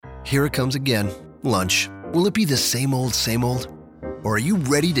Here it comes again. Lunch. Will it be the same old, same old? Or are you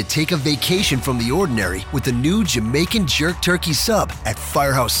ready to take a vacation from the ordinary with the new Jamaican Jerk Turkey Sub at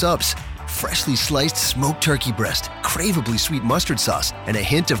Firehouse Subs? Freshly sliced smoked turkey breast, craveably sweet mustard sauce, and a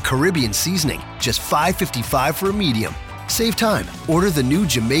hint of Caribbean seasoning. Just $5.55 for a medium. Save time. Order the new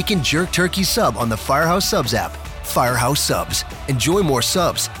Jamaican Jerk Turkey Sub on the Firehouse Subs app. Firehouse Subs. Enjoy more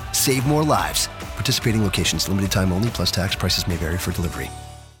subs. Save more lives. Participating locations. Limited time only, plus tax. Prices may vary for delivery.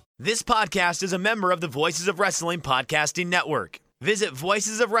 This podcast is a member of the Voices of Wrestling Podcasting Network. Visit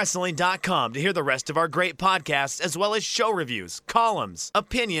voicesofwrestling.com to hear the rest of our great podcasts, as well as show reviews, columns,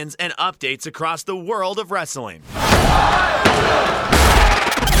 opinions, and updates across the world of wrestling.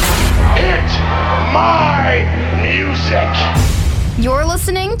 It's my music. You're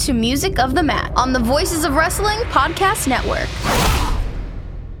listening to Music of the Mat on the Voices of Wrestling Podcast Network.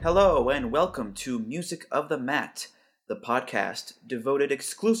 Hello and welcome to Music of the Mat, the podcast devoted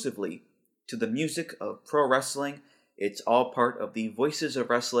exclusively to the music of pro wrestling. It's all part of the Voices of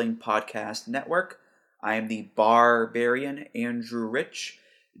Wrestling Podcast Network. I am the Barbarian Andrew Rich.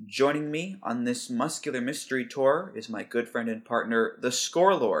 Joining me on this muscular mystery tour is my good friend and partner, the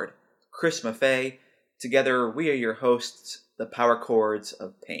Score Lord, Chris Maffei. Together, we are your hosts, the Power Chords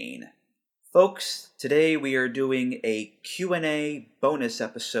of Pain. Folks, today we are doing a Q&A bonus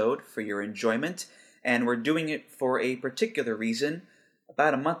episode for your enjoyment, and we're doing it for a particular reason.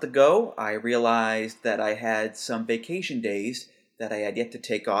 About a month ago, I realized that I had some vacation days that I had yet to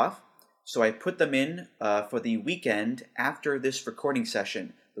take off, so I put them in for the weekend after this recording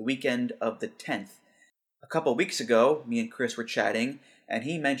session, the weekend of the 10th. A couple weeks ago, me and Chris were chatting, and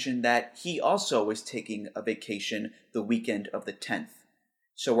he mentioned that he also was taking a vacation the weekend of the 10th.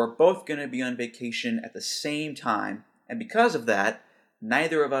 So we're both going to be on vacation at the same time, and because of that,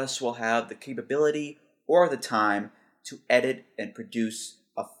 neither of us will have the capability or the time to edit and produce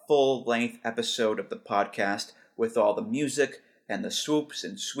a full-length episode of the podcast with all the music and the swoops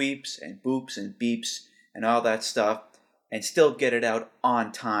and sweeps and boops and beeps and all that stuff, and still get it out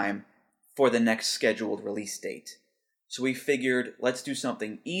on time for the next scheduled release date. So we figured, let's do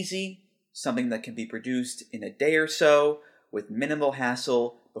something easy, something that can be produced in a day or so, with minimal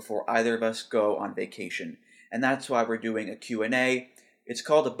hassle before either of us go on vacation. And that's why we're doing a Q&A. It's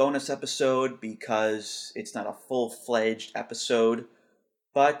called a bonus episode because it's not a full-fledged episode,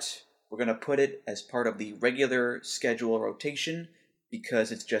 but we're going to put it as part of the regular schedule rotation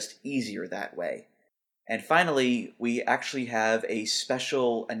because it's just easier that way. And finally, we actually have a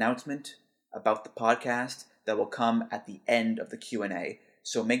special announcement about the podcast that will come at the end of the Q&A.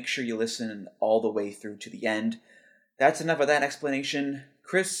 So make sure you listen all the way through to the end. That's enough of that explanation.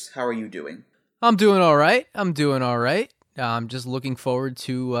 Chris, how are you doing? I'm doing all right. I'm just looking forward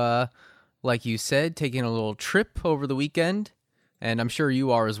to, like you said, taking a little trip over the weekend. And I'm sure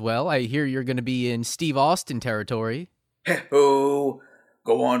you are as well. I hear you're going to be in Steve Austin territory. Hey-ho,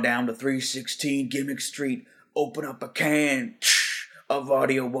 go on down to 316 Gimmick Street, open up a can of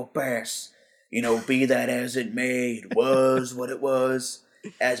audio will pass. You know, be that as it may, it was what it was.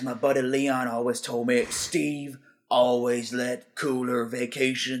 As my buddy Leon always told me, Steve, always let cooler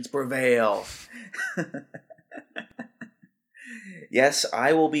vacations prevail. Yes,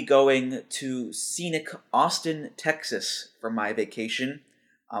 I will be going to scenic Austin, Texas for my vacation.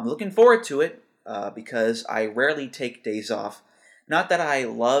 I'm looking forward to it because I rarely take days off. Not that I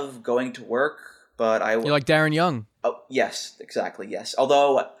love going to work, but I... You're like Darren Young. Oh, yes, exactly, yes.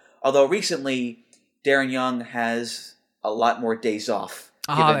 Although recently, Darren Young has a lot more days off.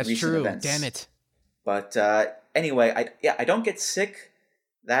 That's true. Events. Damn it. But anyway, I don't get sick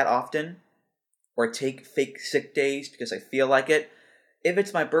that often or take fake sick days because I feel like it. If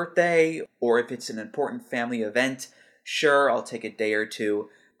it's my birthday or if it's an important family event, sure, I'll take a day or two.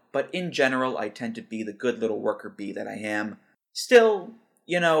 But in general, I tend to be the good little worker bee that I am. Still,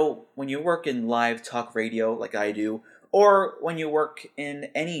 you know, when you work in live talk radio like I do, or when you work in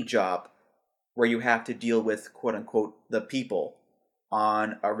any job where you have to deal with, quote-unquote, the people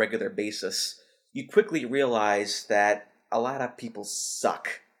on a regular basis, you quickly realize that a lot of people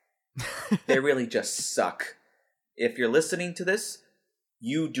suck. They really just suck. If you're listening to this,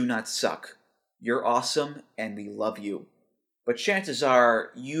 you do not suck. You're awesome, and we love you. But chances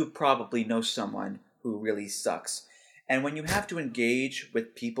are, you probably know someone who really sucks. And when you have to engage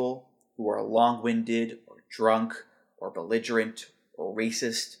with people who are long-winded, or drunk, or belligerent, or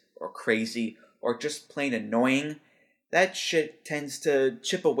racist, or crazy, or just plain annoying, that shit tends to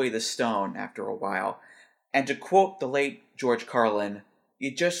chip away the stone after a while. And to quote the late George Carlin,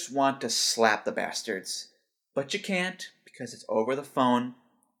 you just want to slap the bastards. But you can't, because it's over the phone.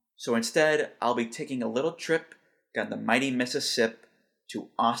 So instead, I'll be taking a little trip down the mighty Mississippi to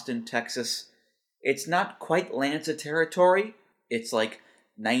Austin, Texas. It's not quite Lanza territory. It's like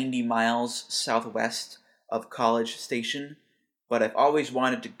 90 miles southwest of College Station. But I've always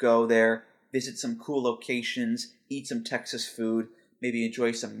wanted to go there, visit some cool locations, eat some Texas food, maybe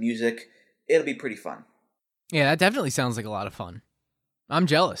enjoy some music. It'll be pretty fun. Yeah, that definitely sounds like a lot of fun. I'm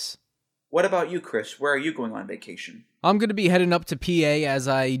jealous. What about you, Chris? Where are you going on vacation? I'm going to be heading up to PA as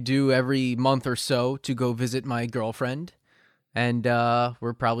I do every month or so to go visit my girlfriend. And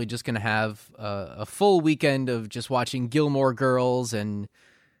we're probably just going to have a full weekend of just watching Gilmore Girls and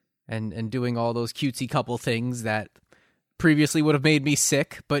doing all those cutesy couple things that previously would have made me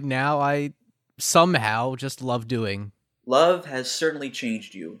sick, but now I somehow just love doing. Love has certainly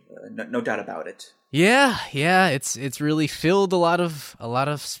changed you, no doubt about it. Yeah, it's really filled a lot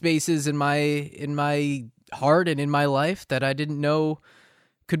of spaces in my heart and in my life that I didn't know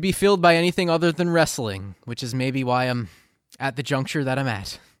could be filled by anything other than wrestling, which is maybe why I'm at the juncture that I'm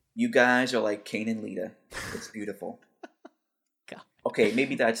at. You guys are like Kane and Lita. It's beautiful. Okay,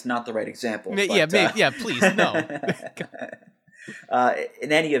 maybe that's not the right example. But, please, no.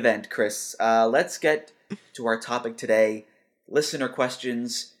 In any event, Chris, let's get to our topic today. Listener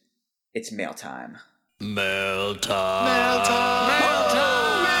questions. It's mail time. Mail time. Mail time. Mail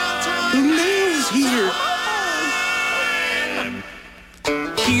time. Mail time. The mail's here.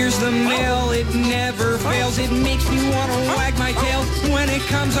 Here's the mail, it never fails. It makes me want to wag my tail. When it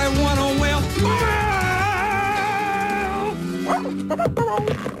comes, I want to wail.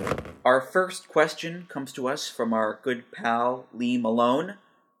 Our first question comes to us from our good pal Lee Malone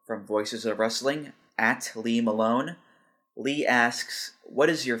from Voices of Wrestling, at Lee Malone. Lee asks, what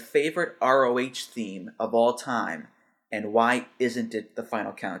is your favorite ROH theme of all time, and why isn't it the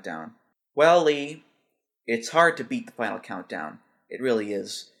Final Countdown? Well, Lee, it's hard to beat the Final Countdown. It really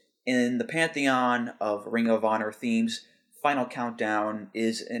is. In the pantheon of Ring of Honor themes, Final Countdown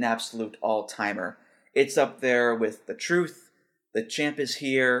is an absolute all-timer. It's up there with The Truth, The Champ is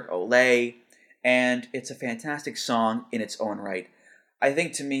Here, Olay, and it's a fantastic song in its own right. I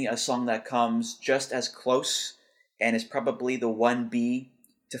think to me a song that comes just as close and is probably the 1B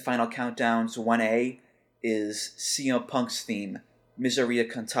to Final Countdown's 1A is CM Punk's theme,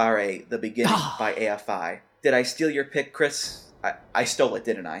 Miseria Cantare, The Beginning by AFI. Did I steal your pick, Chris? I stole it,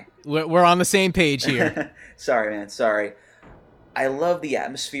 didn't I? We're on the same page here. Sorry, man, sorry. I love the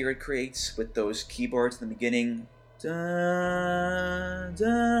atmosphere it creates with those keyboards in the beginning. Da,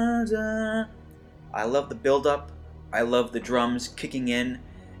 da, da. I love the build-up. I love the drums kicking in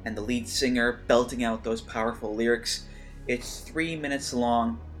and the lead singer belting out those powerful lyrics. It's 3 minutes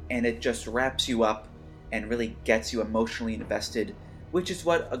long, and it just wraps you up and really gets you emotionally invested, which is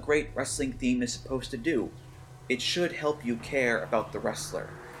what a great wrestling theme is supposed to do. It should help you care about the wrestler.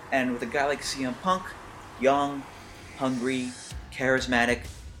 And with a guy like CM Punk, young, hungry, charismatic,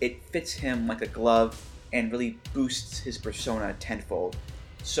 it fits him like a glove and really boosts his persona tenfold.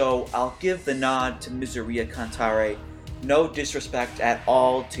 So I'll give the nod to Miseria Cantare. No disrespect at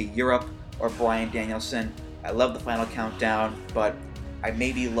all to Europe or Bryan Danielson. I love the Final Countdown, but I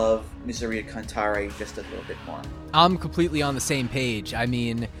maybe love Miseria Cantare just a little bit more. I'm completely on the same page. I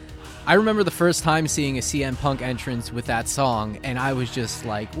mean, I remember the first time seeing a CM Punk entrance with that song, and I was just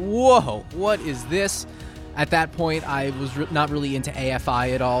like, whoa, what is this? At that point, I was not really into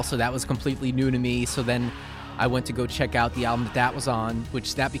AFI at all, so that was completely new to me. So then I went to go check out the album that was on,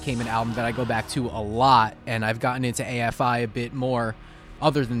 which that became an album that I go back to a lot, and I've gotten into AFI a bit more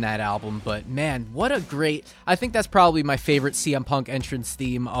other than that album. But man, what a great... I think that's probably my favorite CM Punk entrance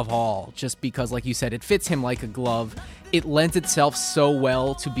theme of all, just because, like you said, it fits him like a glove. It lends itself so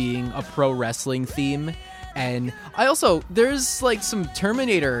well to being a pro wrestling theme. And I also... there's like some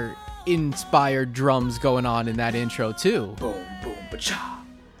Terminator inspired drums going on in that intro too. Boom, boom, ba-cha.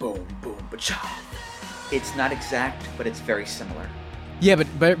 Boom, boom, ba-cha. It's not exact, but it's very similar. Yeah,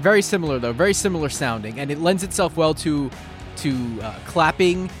 but very similar though. Very similar sounding, and it lends itself well to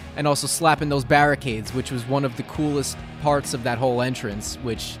clapping and also slapping those barricades, which was one of the coolest parts of that whole entrance,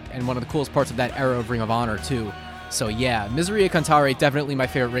 and one of the coolest parts of that era of Ring of Honor too. So yeah, Miseria Cantare, definitely my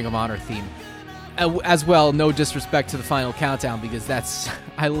favorite Ring of Honor theme. As well, no disrespect to the Final Countdown, because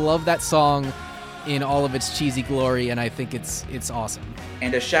I love that song in all of its cheesy glory, and I think it's awesome.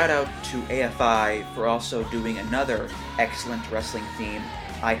 And a shout out to AFI for also doing another excellent wrestling theme,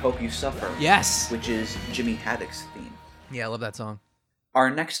 I Hope You Suffer. Yes! Which is Jimmy Havoc's theme. Yeah, I love that song. Our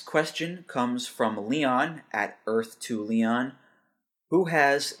next question comes from Leon at Earth2Leon. Who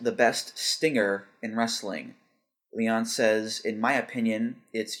has the best stinger in wrestling? Leon says, in my opinion,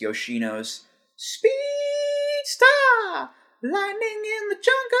 it's Yoshino's Speed Star! Lightning in the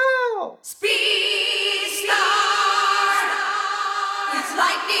jungle! Speed Star! It's as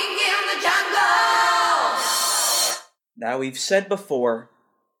lightning in the jungle. Now, we've said before,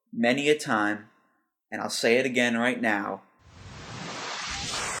 many a time, and I'll say it again right now,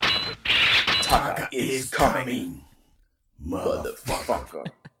 Taka is coming, motherfucker,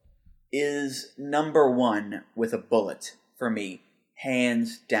 is number one with a bullet for me,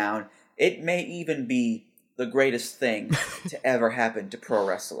 hands down. It may even be the greatest thing to ever happen to pro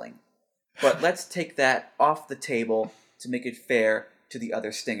wrestling. But let's take that off the table to make it fair to the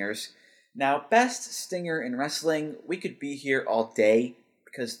other stingers. Now, best stinger in wrestling, we could be here all day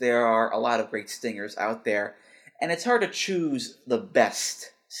because there are a lot of great stingers out there, and it's hard to choose the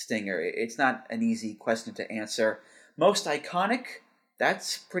best stinger. It's not an easy question to answer. Most iconic,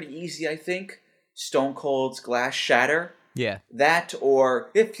 that's pretty easy, I think. Stone Cold's Glass Shatter. Yeah. That,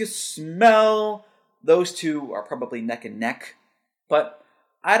 or If You Smell, those two are probably neck and neck. But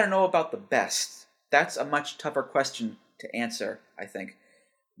I don't know about the best. That's a much tougher question to answer, I think.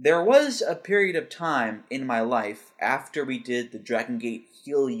 There was a period of time in my life after we did the Dragon Gate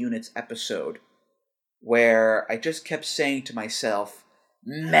Heel Units episode where I just kept saying to myself,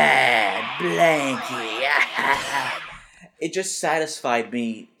 Mad Blanky. It just satisfied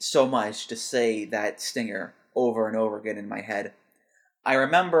me so much to say that stinger over and over again in my head. I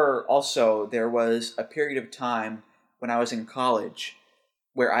remember also there was a period of time when I was in college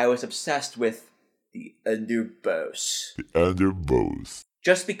where I was obsessed with the underboss. The underboss.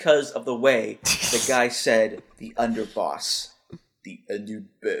 Just because of the way the guy said the underboss. The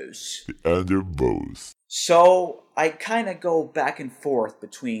underboss. The underboss. So I kind of go back and forth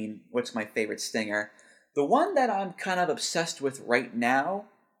between what's my favorite stinger. The one that I'm kind of obsessed with right now,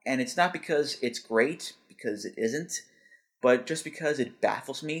 and it's not because it's great, because it isn't, but just because it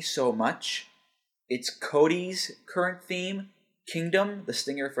baffles me so much, it's Cody's current theme, Kingdom, the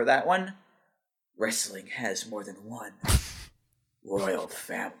stinger for that one. Wrestling has more than one royal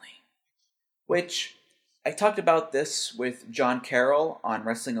family. Which, I talked about this with John Carroll on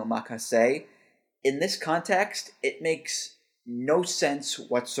Wrestling Omakase. In this context, it makes no sense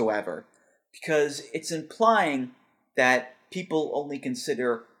whatsoever, because it's implying that people only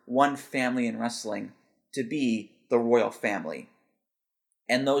consider one family in wrestling to be the royal family.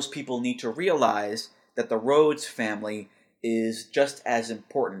 And those people need to realize that the Rhodes family is just as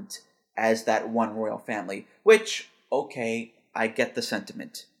important as that one royal family. Which, okay, I get the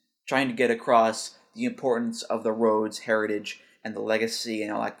sentiment. Trying to get across the importance of the Rhodes heritage and the legacy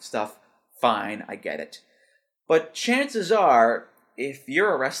and all that stuff, fine, I get it. But chances are, if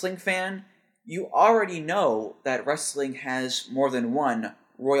you're a wrestling fan, you already know that wrestling has more than one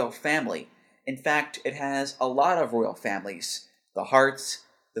royal family. In fact, it has a lot of royal families. The Harts,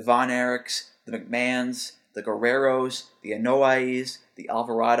 the Von Erichs, the McMahons, the Guerreros, the Anoa'is, the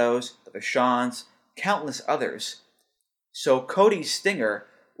Alvarados, the Vachons, countless others. So Cody's stinger,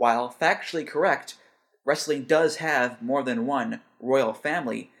 while factually correct, wrestling does have more than one royal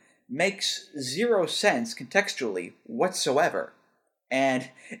family, makes zero sense contextually whatsoever. And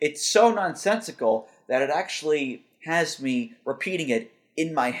it's so nonsensical that it actually has me repeating it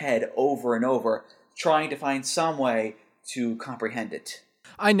in my head over and over, trying to find some way to comprehend it.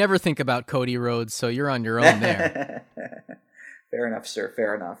 I never think about Cody Rhodes, so you're on your own there. Fair enough, sir,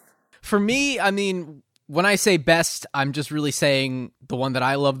 fair enough. For me, I mean, when I say best, I'm just really saying the one that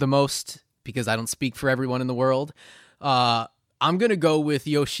I love the most, because I don't speak for everyone in the world. I'm going to go with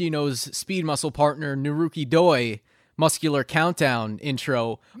Yoshino's Speed Muscle partner, Naruki Doi, Muscular Countdown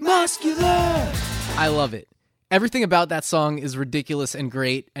intro. Muscular! I love it. Everything about that song is ridiculous and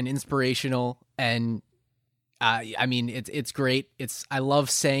great and inspirational, and I mean, it's great. I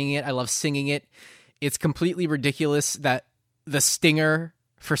love saying it. I love singing it. It's completely ridiculous that the stinger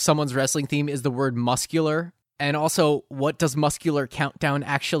for someone's wrestling theme is the word muscular. And also, what does Muscular Countdown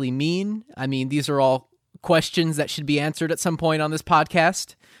actually mean? I mean, these are all questions that should be answered at some point on this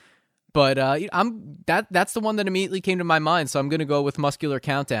podcast. But that's the one that immediately came to my mind, so I'm going to go with Muscular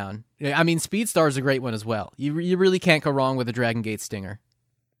Countdown. I mean, Speedstar is a great one as well. You really can't go wrong with a Dragon Gate stinger.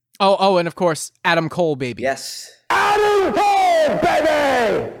 Oh, and of course, Adam Cole, baby. Yes. Adam Cole,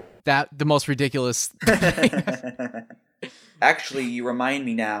 baby! The most ridiculous. Actually, you remind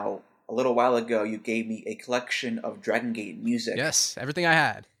me now, a little while ago, you gave me a collection of Dragon Gate music. Yes, everything I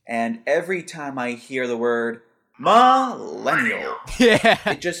had. And every time I hear the word millennial, yeah,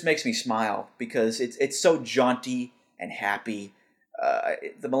 it just makes me smile, because it's so jaunty and happy.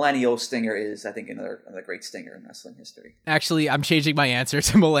 The millennial stinger is, I think, another great stinger in wrestling history. Actually, I'm changing my answer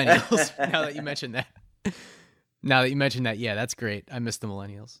to millennials now that you mentioned that. Yeah, that's great. I miss the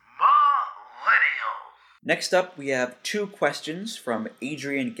millennials. Next up, we have 2 questions from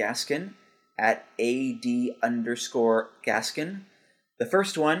Adrian Gaskin at AD_Gaskin. The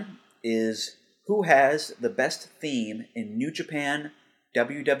first one is who has the best theme in New Japan,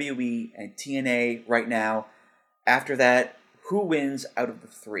 WWE, and TNA right now. After that, who wins out of the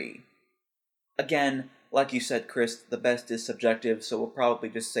three? Again, like you said, Chris, the best is subjective, so we'll probably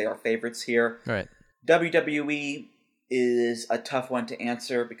just say our favorites here. All right. WWE is a tough one to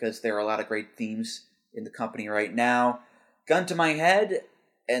answer because there are a lot of great themes in the company right now. Gun to my head,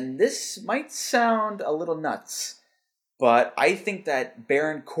 and this might sound a little nuts, but I think that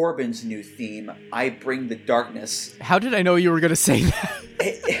Baron Corbin's new theme, I Bring the Darkness... How did I know you were going to say that?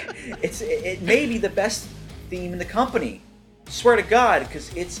 It may be the best theme in the company. Swear to God,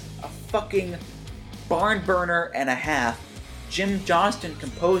 because it's a fucking barn burner and a half. Jim Johnston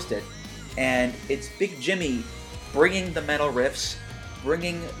composed it, and it's Big Jimmy bringing the metal riffs,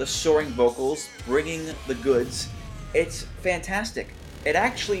 bringing the soaring vocals, bringing the goods. It's fantastic.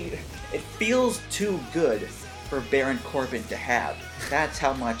 It feels too good for Baron Corbin to have. That's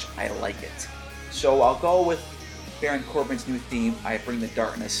how much I like it. So I'll go with Baron Corbin's new theme, I Bring the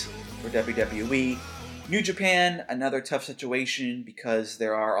Darkness, for WWE. New Japan, another tough situation because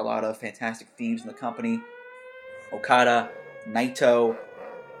there are a lot of fantastic themes in the company. Okada, Naito,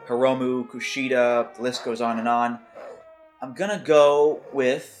 Hiromu, Kushida, the list goes on and on. I'm gonna go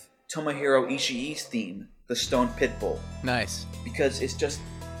with Tomohiro Ishii's theme, the Stone Pitbull. Nice. Because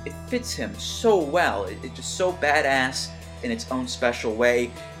it fits him so well. It's just so badass in its own special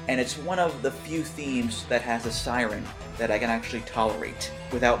way, and it's one of the few themes that has a siren that I can actually tolerate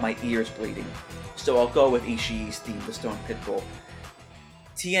without my ears bleeding. So I'll go with Ishii's theme, the Stone Pitbull.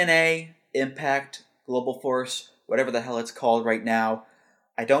 TNA, Impact, Global Force, whatever the hell it's called right now.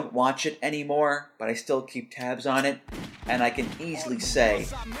 I don't watch it anymore, but I still keep tabs on it, and I can easily say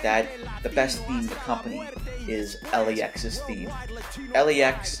that the best theme in the company is LAX's theme.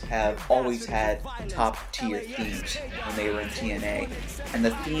 LAX have always had top-tier themes when they were in TNA, and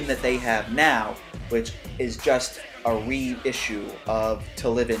the theme that they have now, which is just a reissue of To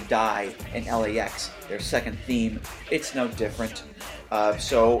Live and Die in LAX, their second theme, it's no different.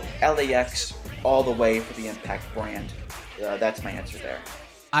 So LAX all the way for the Impact brand. That's my answer there.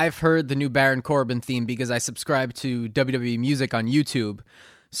 I've heard the new Baron Corbin theme because I subscribe to WWE Music on YouTube.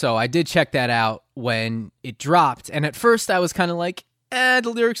 So I did check that out when it dropped. And at first I was kind of like, the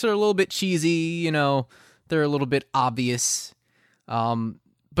lyrics are a little bit cheesy, they're a little bit obvious.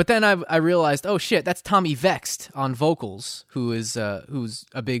 But then I realized, oh shit, that's Tommy Vext on vocals, who's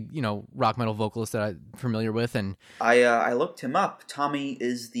a big, rock metal vocalist that I'm familiar with. And I looked him up. Tommy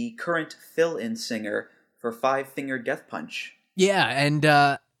is the current fill-in singer for Five Finger Death Punch. Yeah,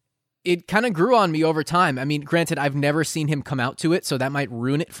 and it kind of grew on me over time. I mean, granted, I've never seen him come out to it, so that might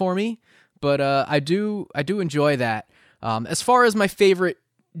ruin it for me. But I do enjoy that. As far as my favorite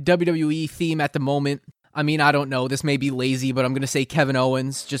WWE theme at the moment, I mean, I don't know. This may be lazy, but I'm going to say Kevin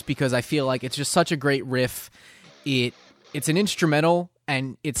Owens, just because I feel like it's just such a great riff. It's an instrumental,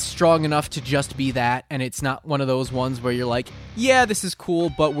 and it's strong enough to just be that, and it's not one of those ones where you're like, yeah, this is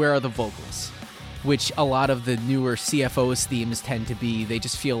cool, but where are the vocals? Which a lot of the newer CFO's themes tend to be. They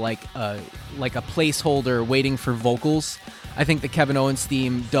just feel like a placeholder waiting for vocals. I think the Kevin Owens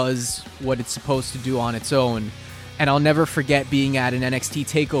theme does what it's supposed to do on its own. And I'll never forget being at an NXT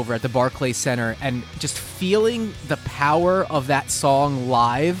TakeOver at the Barclays Center and just feeling the power of that song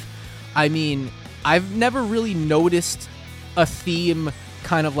live. I mean, I've never really noticed a theme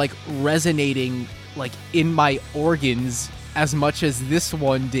kind of like resonating like in my organs as much as this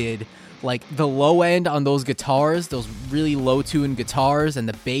one did. Like the low end on those guitars, those really low tuned guitars and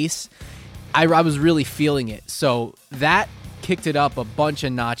the bass, I was really feeling it. So that kicked it up a bunch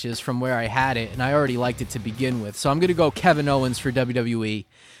of notches from where I had it, and I already liked it to begin with. So I'm going to go Kevin Owens for WWE.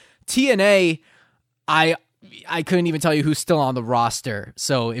 TNA, I couldn't even tell you who's still on the roster.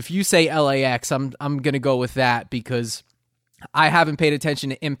 So if you say LAX, I'm going to go with that because I haven't paid attention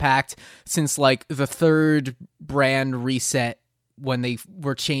to Impact since like the third brand reset when they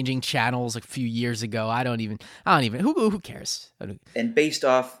were changing channels a few years ago. I don't even who cares? And based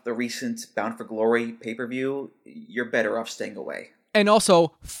off the recent Bound for Glory pay-per-view, you're better off staying away. And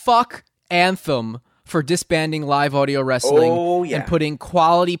also, fuck Anthem for disbanding live audio wrestling and putting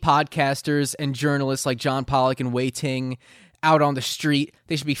quality podcasters and journalists like John Pollock and Wei Ting out on the street.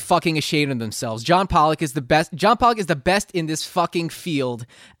 They should be fucking ashamed of themselves. John Pollock is the best. John Pollock is the best in this fucking field,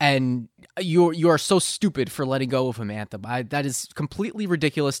 and you are so stupid for letting go of him, Anthem. That is completely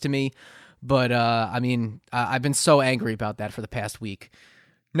ridiculous to me. But I mean, I've been so angry about that for the past week.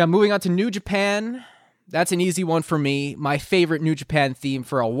 Now, moving on to New Japan. That's an easy one for me. My favorite New Japan theme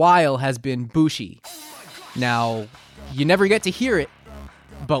for a while has been Bushi. Now, you never get to hear it,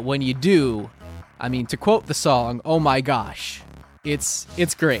 but when you do, I mean, to quote the song, oh my gosh,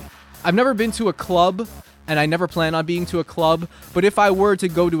 It's great. I've never been to a club, and I never plan on being to a club, but if I were to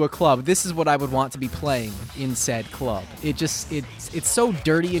go to a club, this is what I would want to be playing in said club. It's so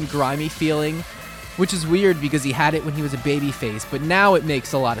dirty and grimy feeling, which is weird because he had it when he was a babyface, but now it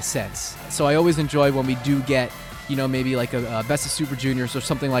makes a lot of sense. So I always enjoy when we do get, maybe like a Best of Super Juniors or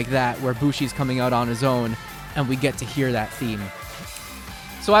something like that, where Bushi's coming out on his own, and we get to hear that theme.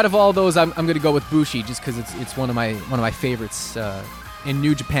 So out of all those, I'm going to go with Bushi just because it's one of my favorites in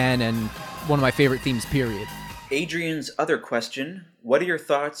New Japan and one of my favorite themes, period. Adrian's other question, what are your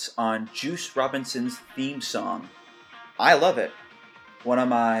thoughts on Juice Robinson's theme song? I love it. One of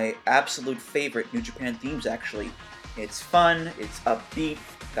my absolute favorite New Japan themes, actually. It's fun, it's upbeat,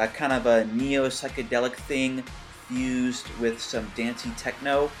 got kind of a neo-psychedelic thing fused with some dancey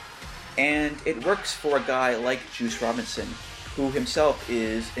techno, and it works for a guy like Juice Robinson, who himself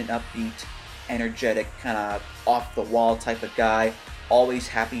is an upbeat, energetic, kind of off-the-wall type of guy, always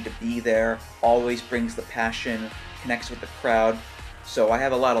happy to be there, always brings the passion, connects with the crowd. So I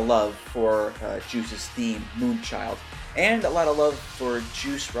have a lot of love for Juice's theme, Moonchild, and a lot of love for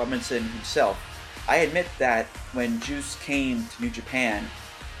Juice Robinson himself. I admit that when Juice came to New Japan,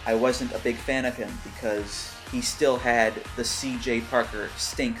 I wasn't a big fan of him because he still had the CJ Parker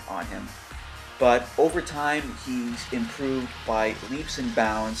stink on him. But over time, he's improved by leaps and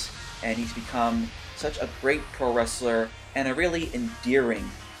bounds, and he's become such a great pro wrestler and a really endearing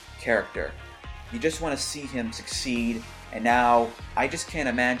character. You just want to see him succeed, and now I just can't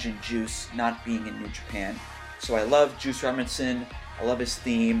imagine Juice not being in New Japan. So I love Juice Robinson, I love his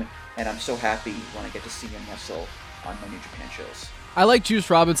theme, and I'm so happy when I get to see him wrestle on my New Japan shows. I like Juice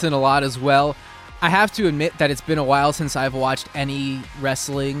Robinson a lot as well. I have to admit that it's been a while since I've watched any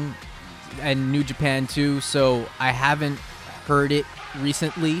wrestling, and New Japan too, so I haven't heard it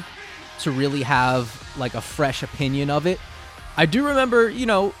recently to really have like a fresh opinion of it. I do remember,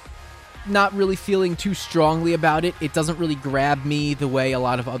 not really feeling too strongly about it. It doesn't really grab me the way a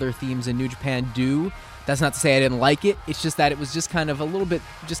lot of other themes in New Japan do. That's not to say I didn't like it. It's just that it was just kind of a little bit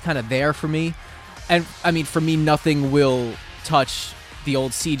just kind of there for me. And I mean, for me, nothing will touch the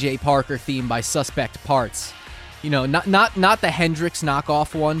old CJ Parker theme by Suspect Parts. Not the Hendrix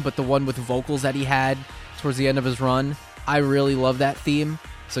knockoff one, but the one with vocals that he had towards the end of his run. I really love that theme,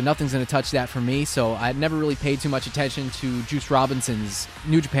 so nothing's going to touch that for me. So I never really paid too much attention to Juice Robinson's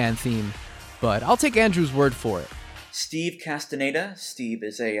New Japan theme, but I'll take Andrew's word for it. Steve Castaneda. Steve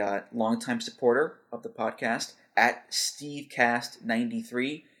is a longtime supporter of the podcast, at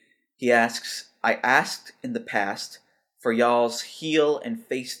SteveCast93. He asks, I asked in the past for y'all's heel and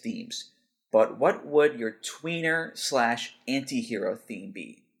face themes, but what would your tweener/anti-hero theme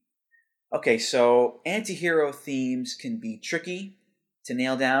be? Okay, so anti-hero themes can be tricky to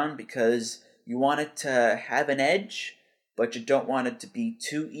nail down because you want it to have an edge, but you don't want it to be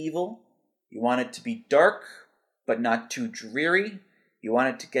too evil. You want it to be dark, but not too dreary. You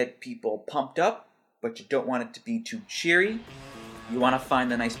want it to get people pumped up, but you don't want it to be too cheery. You want to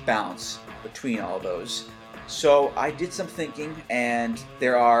find a nice balance between all those. So I did some thinking, and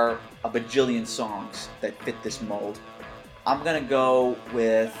there are a bajillion songs that fit this mold. I'm gonna go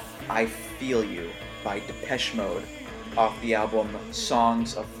with I Feel You by Depeche Mode off the album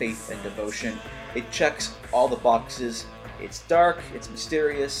Songs of Faith and Devotion. It checks all the boxes. It's dark, it's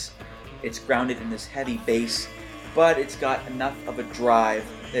mysterious, it's grounded in this heavy bass, but it's got enough of a drive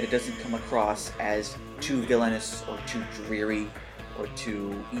that it doesn't come across as too villainous or too dreary or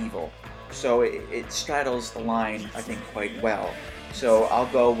too evil. So it straddles the line, I think, quite well. So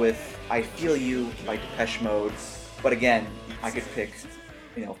I'll go with I Feel You by Depeche Mode, but again, I could pick,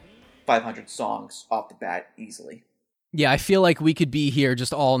 500 songs off the bat easily. Yeah, I feel like we could be here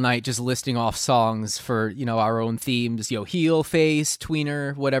just all night just listing off songs for, our own themes, heel, face,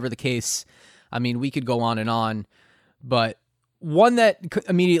 tweener, whatever the case. I mean, we could go on, but one that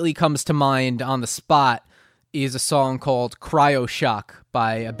immediately comes to mind on the spot is a song called Cryo Shock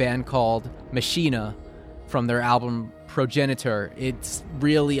by a band called Machina from their album Progenitor. It's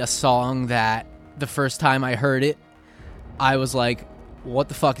really a song that the first time I heard it, I was like, what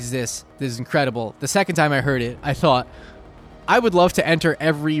the fuck is this? This is incredible. The second time I heard it, I thought, I would love to enter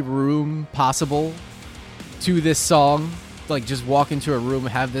every room possible to this song, like just walk into a room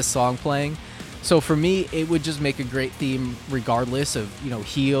and have this song playing. So for me, it would just make a great theme regardless of,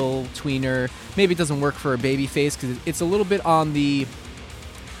 heel, tweener. Maybe it doesn't work for a babyface because it's a little bit on the,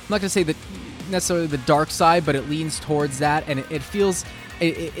 I'm not going to say necessarily the dark side, but it leans towards that. And it feels,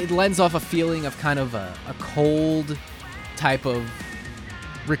 it lends off a feeling of kind of a cold type of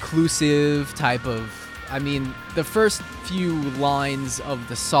reclusive type of, the first few lines of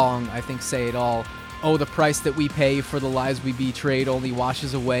the song, I think, say it all. "Oh, the price that we pay for the lives we betrayed only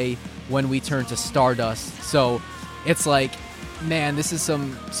washes away when we turn to stardust." So it's like, man, this is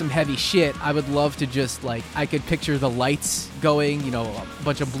some heavy shit. I would love to just, like, I could picture the lights going, you know, a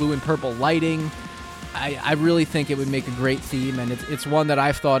bunch of blue and purple lighting. I really think it would make a great theme, and it's one that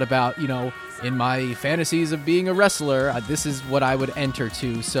I've thought about, you know, in my fantasies of being a wrestler. This is what I would enter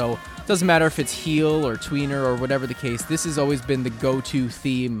to. So it doesn't matter if it's heel or tweener or whatever the case. This has always been the go-to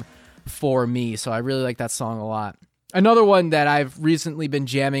theme for me, so I really like that song a lot. Another one that I've recently been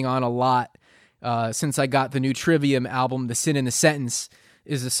jamming on a lot since I got the new Trivium album, The Sin in the Sentence,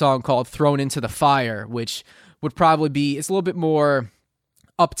 is a song called Thrown into the Fire, which would probably be, it's a little bit more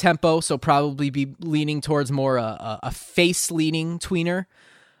up-tempo, so probably be leaning towards more a face-leaning tweener,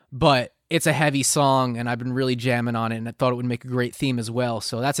 but it's a heavy song, and I've been really jamming on it, and I thought it would make a great theme as well,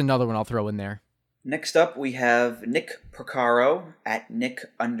 so that's another one I'll throw in there. Next up, we have Nick Porcaro at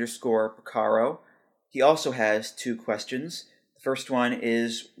Nick_Porcaro. He also has 2 questions. The first one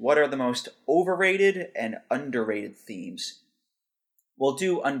is, what are the most overrated and underrated themes? We'll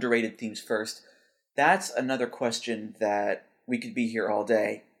do underrated themes first. That's another question that we could be here all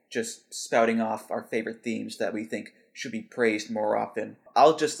day, just spouting off our favorite themes that we think should be praised more often.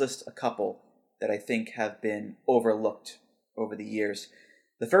 I'll just list a couple that I think have been overlooked over the years.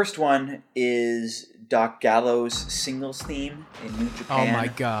 The first one is Doc Gallows' singles theme in New Japan. Oh my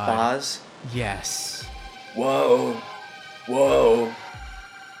god. Boz. Yes. Whoa. Whoa.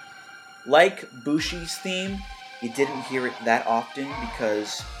 Like Bushi's theme, you didn't hear it that often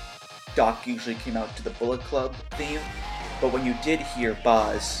because Doc usually came out to the Bullet Club theme. But when you did hear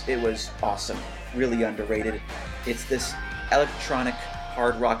Boz, it was awesome. Really underrated. It's this electronic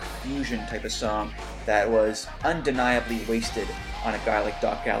hard rock fusion type of song that was undeniably wasted on a guy like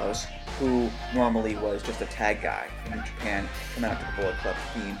Doc Gallows, who normally was just a tag guy in New Japan coming out to the Bullet Club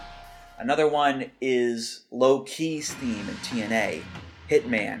theme. Another one is Low Key's theme in TNA,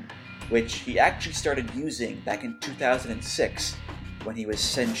 Hitman, which he actually started using back in 2006 when he was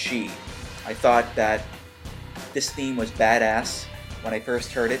Senshi. I thought that this theme was badass when I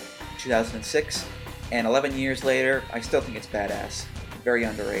first heard it in 2006, and 11 years later, I still think it's badass. Very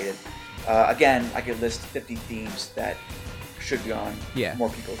underrated. Again, I could list 50 themes that should be on more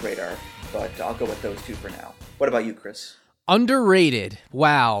people's radar, but I'll go with those 2 for now. What about you, Chris? Underrated.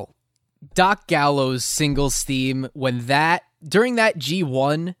 Wow. Doc Gallows' singles theme, during that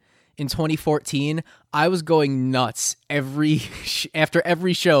G1 in 2014, I was going nuts after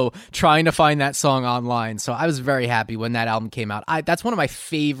every show trying to find that song online. So I was very happy when that album came out. That's one of my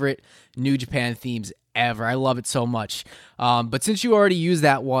favorite New Japan themes ever. I love it so much. But since you already used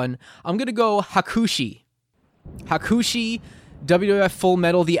that one, I'm going to go Hakushi. Hakushi, WWF Full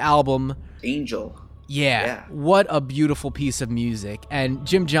Metal, the album. Angel. Yeah, what a beautiful piece of music. And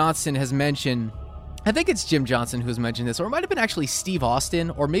Jim Johnston has mentioned, I think it's Jim Johnston who's mentioned this, or it might have been actually Steve Austin,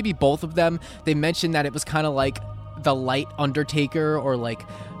 or maybe both of them. They mentioned that it was kind of like the light Undertaker, or like,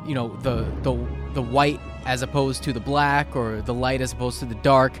 you know, the white as opposed to the black, or the light as opposed to the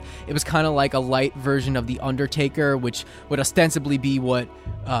dark. It was kind of like a light version of the Undertaker, which would ostensibly be what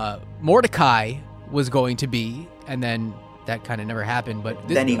Mordecai was going to be, and then that kind of never happened. But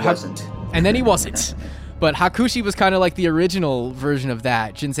then he wasn't. And then he wasn't. But Hakushi was kind of like the original version of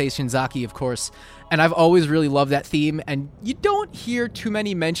that. Jinsei Shinzaki, of course. And I've always really loved that theme. And you don't hear too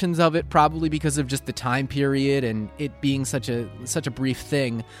many mentions of it, probably because of just the time period and it being such a brief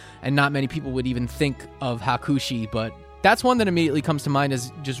thing. And not many people would even think of Hakushi. But that's one that immediately comes to mind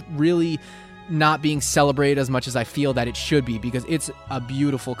as just really not being celebrated as much as I feel that it should be, because it's a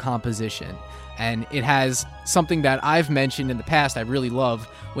beautiful composition. And it has something that I've mentioned in the past I really love,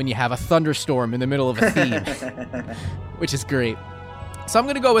 when you have a thunderstorm in the middle of a theme, which is great. So I'm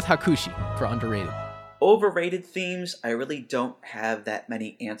going to go with Hakushi for underrated. Overrated themes, I really don't have that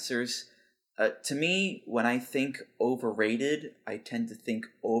many answers. To me, when I think overrated, I tend to think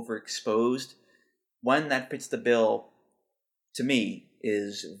overexposed. One that fits the bill, to me,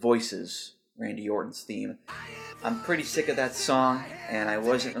 is Voices, Randy Orton's theme. I'm pretty sick of that song, and I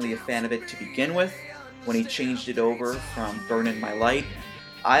wasn't really a fan of it to begin with when he changed it over from Burnin' My Light.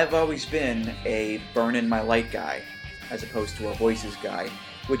 I've always been a Burnin' My Light guy, as opposed to a Voices guy,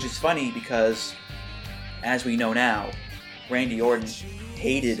 which is funny because, as we know now, Randy Orton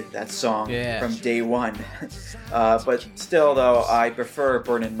hated that song from day one. But still, though, I prefer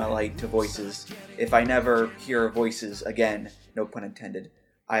Burnin' My Light to Voices. If I never hear Voices again, no pun intended,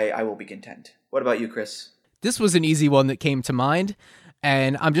 I will be content. What about you, Chris? This was an easy one that came to mind,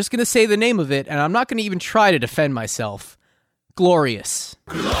 and I'm just going to say the name of it, and I'm not going to even try to defend myself. Glorious.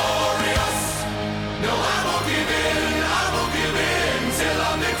 Glorious. No, I won't give in till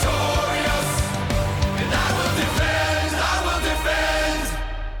I'm victorious.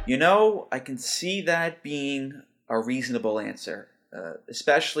 You know, I can see that being a reasonable answer,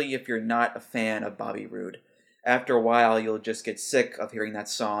 especially if you're not a fan of Bobby Roode. After a while, you'll just get sick of hearing that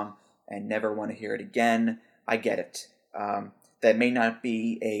song and never want to hear it again. I get it. That may not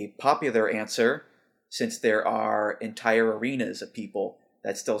be a popular answer, since there are entire arenas of people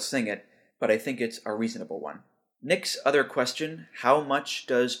that still sing it, but I think it's a reasonable one. Nick's other question, how much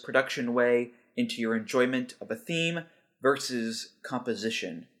does production weigh into your enjoyment of a theme versus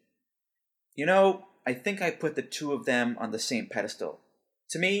composition? You know, I think I put the two of them on the same pedestal.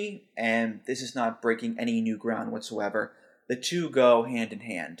 To me, and this is not breaking any new ground whatsoever, the two go hand in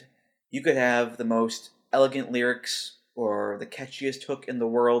hand. You could have the most elegant lyrics or the catchiest hook in the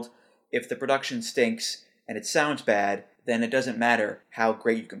world. If the production stinks and it sounds bad, then it doesn't matter how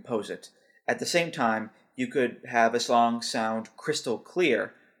great you compose it. At the same time, you could have a song sound crystal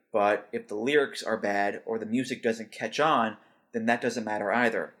clear, but if the lyrics are bad or the music doesn't catch on, then that doesn't matter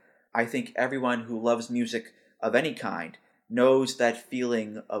either. I think everyone who loves music of any kind knows that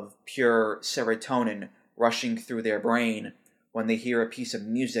feeling of pure serotonin rushing through their brain when they hear a piece of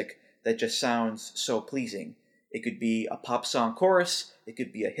music that just sounds so pleasing. It could be a pop song chorus, it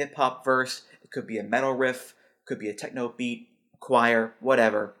could be a hip-hop verse, it could be a metal riff, it could be a techno beat, a choir,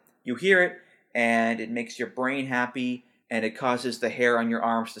 whatever. You hear it, and it makes your brain happy, and it causes the hair on your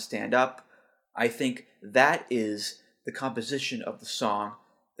arms to stand up. I think that is the composition of the song.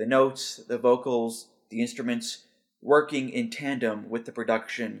 The notes, the vocals, the instruments, working in tandem with the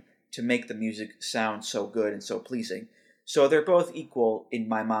production to make the music sound so good and so pleasing. So they're both equal in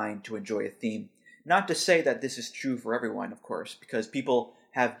my mind to enjoy a theme. Not to say that this is true for everyone, of course, because people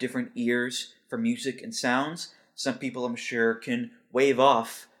have different ears for music and sounds. Some people, I'm sure, can wave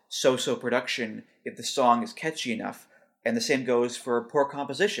off so-so production if the song is catchy enough, and the same goes for poor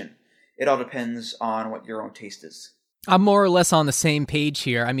composition. It all depends on what your own taste is. I'm more or less on the same page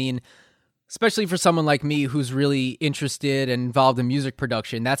here. I mean, especially for someone like me who's really interested and involved in music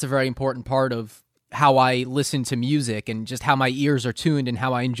production, that's a very important part of how I listen to music and just how my ears are tuned and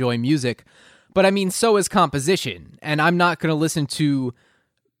how I enjoy music. But I mean, so is composition. And I'm not going to listen to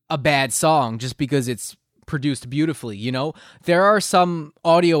a bad song just because it's produced beautifully, you know? There are some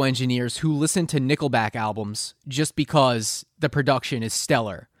audio engineers who listen to Nickelback albums just because the production is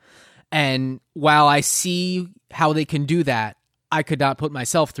stellar. And while I see how they can do that, I could not put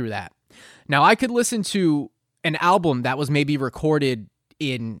myself through that. Now, I could listen to an album that was maybe recorded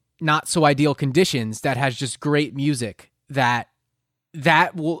in not so ideal conditions that has just great music that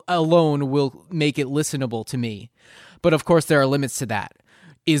will alone will make it listenable to me. But of course, there are limits to that.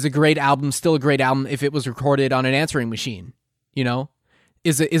 Is a great album still a great album if it was recorded on an answering machine? You know?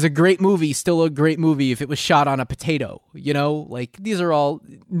 Is a great movie still a great movie if it was shot on a potato? You know? Like, these are all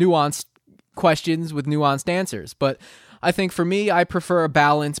nuanced questions with nuanced answers. But I think for me, I prefer a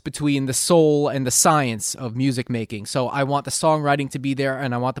balance between the soul and the science of music making. So I want the songwriting to be there,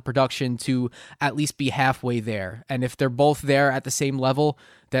 and I want the production to at least be halfway there. And if they're both there at the same level,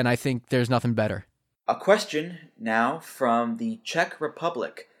 then I think there's nothing better. A question now from the Czech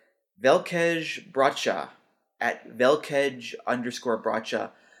Republic, Velkej Bracha, at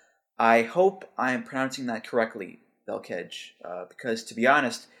Velkej_Bracha. I hope I am pronouncing that correctly, Velkej, because to be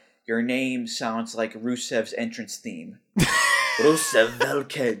honest, your name sounds like Rusev's entrance theme. Rusev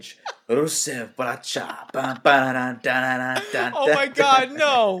Velkej, Rusev Bracha. Oh my God,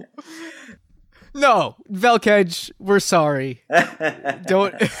 no. No, Velkej, we're sorry.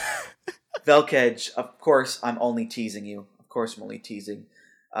 Don't... Velkej, of course I'm only teasing you. Of course I'm only teasing.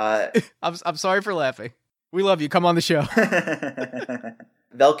 I'm sorry for laughing. We love you. Come on the show.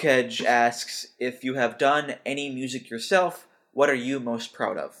 Velkej asks, if you have done any music yourself, what are you most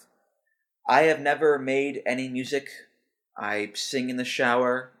proud of? I have never made any music. I sing in the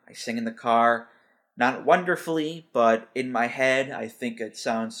shower. I sing in the car. Not wonderfully, but in my head, I think it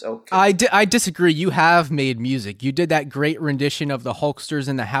sounds okay. I disagree. You have made music. You did that great rendition of the Hulksters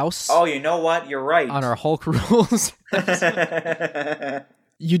in the House. Oh, you know what? You're right. On our Hulk rules.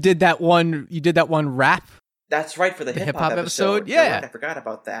 You did that one rap. That's right, for the hip-hop episode. Yeah. Right, I forgot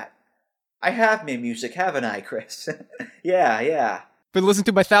about that. I have made music, haven't I, Chris? Yeah. Been listened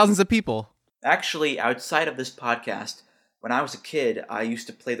to by thousands of people. Actually, outside of this podcast, when I was a kid, I used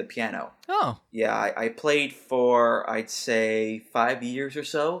to play the piano. Oh. Yeah, I played for, I'd say, 5 years or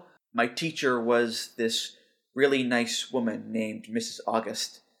so. My teacher was this really nice woman named Mrs.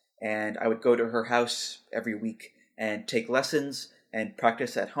 August, and I would go to her house every week and take lessons and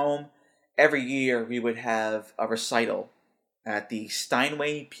practice at home. Every year, we would have a recital at the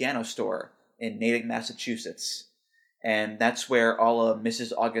Steinway Piano Store in Natick, Massachusetts. And that's where all of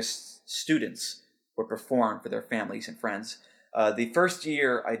Mrs. August's students would perform for their families and friends. The first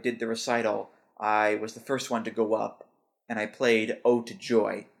year I did the recital, I was the first one to go up, and I played Ode to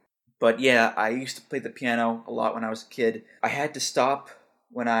Joy. But yeah, I used to play the piano a lot when I was a kid. I had to stop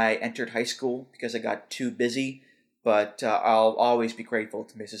when I entered high school because I got too busy, but I'll always be grateful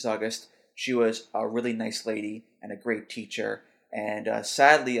to Mrs. August. She was a really nice lady and a great teacher, and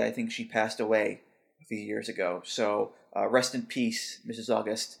sadly, I think she passed away a few years ago. So rest in peace, Mrs.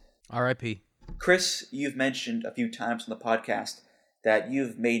 August. R.I.P. Chris, you've mentioned a few times on the podcast that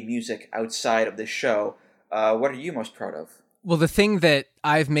you've made music outside of this show. What are you most proud of? Well, the thing that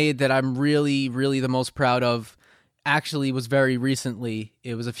I've made that I'm really, really the most proud of actually was very recently.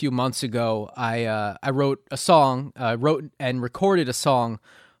 It was a few months ago. I wrote a song, wrote and recorded a song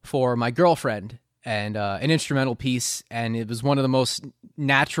for my girlfriend, and an instrumental piece, and it was one of the most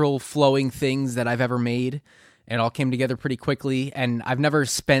natural flowing things that I've ever made. It all came together pretty quickly, and I've never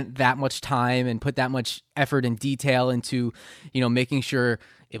spent that much time and put that much effort and detail into, making sure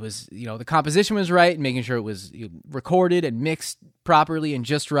it was, the composition was right, and making sure it was recorded and mixed properly and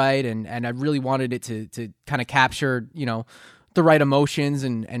just right, and I really wanted it to kind of capture, the right emotions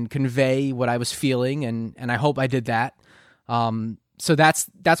and convey what I was feeling, and I hope I did that. So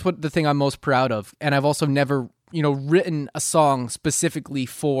that's what the thing I'm most proud of, and I've also never written a song specifically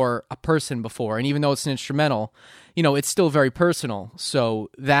for a person before. And even though it's an instrumental, it's still very personal. So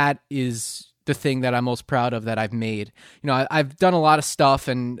that is the thing that I'm most proud of that I've made. I've done a lot of stuff,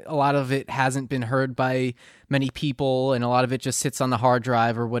 and a lot of it hasn't been heard by many people, and a lot of it just sits on the hard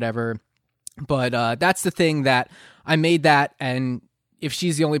drive or whatever. But that's the thing that I made that, and if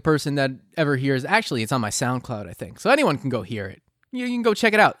she's the only person that ever hears, actually, it's on my SoundCloud, I think. So anyone can go hear it. You can go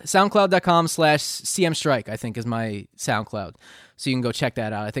check it out. SoundCloud.com/CMStrike, I think, is my SoundCloud. So you can go check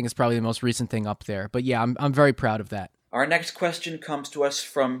that out. I think it's probably the most recent thing up there. But yeah, I'm very proud of that. Our next question comes to us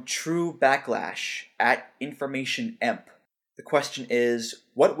from True Backlash at Information Emp. The question is,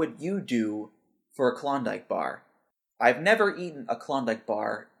 what would you do for a Klondike bar? I've never eaten a Klondike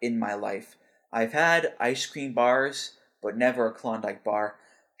bar in my life. I've had ice cream bars, but never a Klondike bar.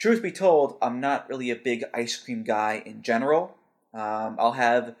 Truth be told, I'm not really a big ice cream guy in general. I'll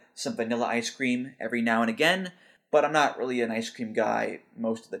have some vanilla ice cream every now and again, but I'm not really an ice cream guy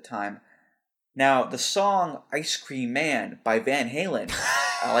most of the time. Now, the song Ice Cream Man by Van Halen,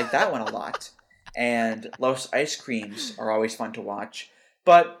 I like that one a lot. And Los Ice Creams are always fun to watch.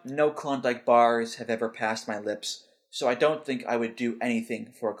 But no Klondike bars have ever passed my lips, so I don't think I would do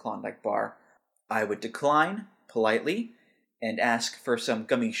anything for a Klondike bar. I would decline politely and ask for some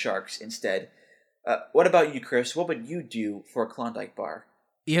gummy sharks instead. What about you, Chris? What would you do for a Klondike bar?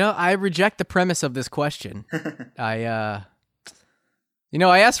 I reject the premise of this question. I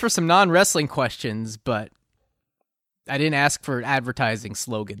asked for some non-wrestling questions, but I didn't ask for advertising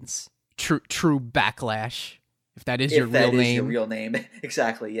slogans. True Backlash, if that is your real name. If that is your real name.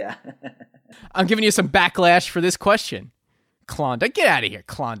 Exactly, yeah. I'm giving you some backlash for this question. Klondike, get out of here,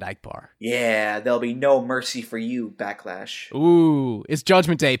 Klondike bar. Yeah, there'll be no mercy for you, Backlash. Ooh, it's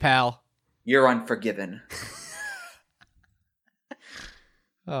Judgment Day, pal. You're unforgiven.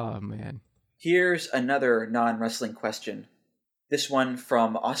 Oh, man. Here's another non-wrestling question. This one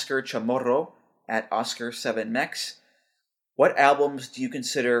from Oscar Chamorro at Oscar7Mex. What albums do you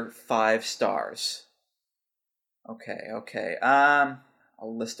consider 5 stars? Okay. I'll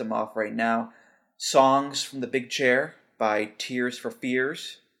list them off right now. Songs from the Big Chair by Tears for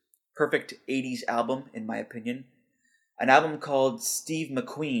Fears. Perfect 80s album, in my opinion. An album called Steve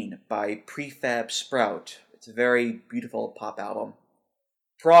McQueen by Prefab Sprout. It's a very beautiful pop album.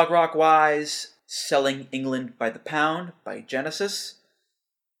 Prog rock-wise, Selling England by the Pound by Genesis.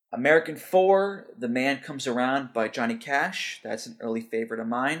 American 4, The Man Comes Around by Johnny Cash. That's an early favorite of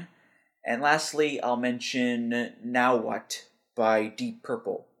mine. And lastly, I'll mention Now What by Deep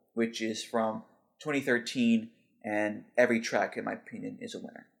Purple, which is from 2013, and every track, in my opinion, is a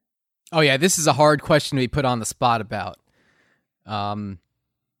winner. Oh yeah, this is a hard question to be put on the spot about.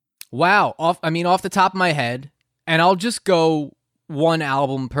 Wow, off the top of my head, and I'll just go one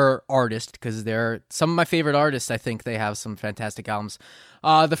album per artist, because they're some of my favorite artists. I think they have some fantastic albums.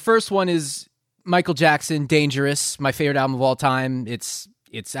 The first one is Michael Jackson, Dangerous, my favorite album of all time. It's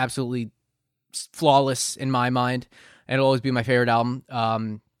absolutely flawless in my mind, and it'll always be my favorite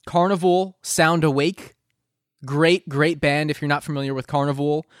album. Carnival, Sound Awake, great band if you're not familiar with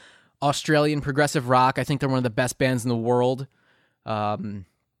Carnival. Australian progressive rock. I think they're one of the best bands in the world. Let's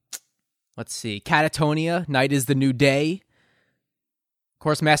see. Catatonia, Night is the New Day. Of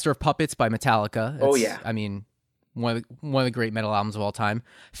course, Master of Puppets by Metallica. Oh, yeah. I mean, one of the great metal albums of all time.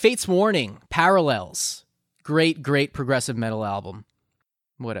 Fate's Warning, Parallels. Great progressive metal album.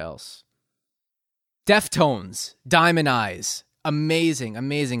 What else? Deftones, Diamond Eyes,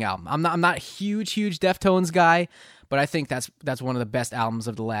 amazing album. I'm not a huge Deftones guy, but I think that's one of the best albums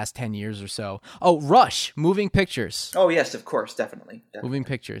of the last 10 years or so. Oh, Rush, Moving Pictures. Oh yes, of course, definitely. Moving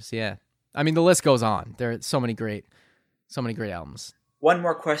Pictures, yeah. I mean, the list goes on. There are so many great albums. One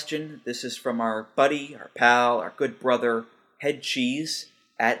more question. This is from our buddy, our pal, our good brother, Head Cheese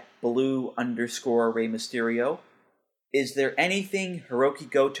at Blue_Rey Mysterio. Is there anything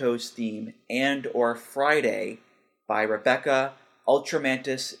Hiroki Goto's theme and or Friday by Rebecca,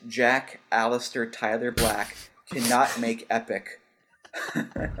 Ultramantis, Jack, Alistair, Tyler Black cannot make epic?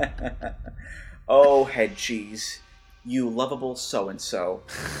 Oh, Head Cheese, you lovable so-and-so.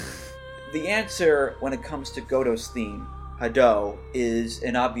 The answer when it comes to Goto's theme, Hado, is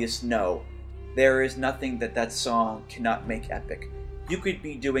an obvious no. There is nothing that song cannot make epic. You could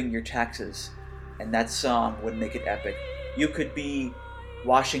be doing your taxes, and that song would make it epic. You could be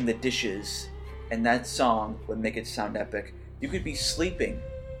washing the dishes, and that song would make it sound epic. You could be sleeping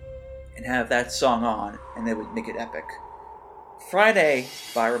and have that song on, and they would make it epic. Friday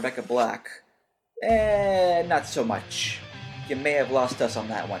by Rebecca Black, not so much. You may have lost us on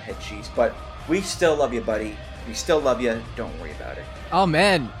that one, Head Cheese, but we still love you, buddy. We still love you. Don't worry about it. Oh,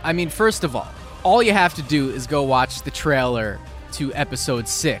 man. I mean, first of all you have to do is go watch the trailer to episode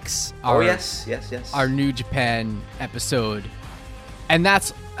 6. Yes. Our New Japan episode. And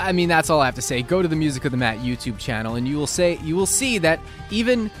that's all I have to say. Go to the Music of the Mat YouTube channel, and you will see that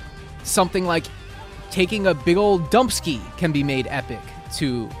even something like taking a big old dump ski can be made epic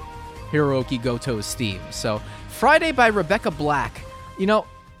to Hiroki Goto's theme. So, Friday by Rebecca Black. You know,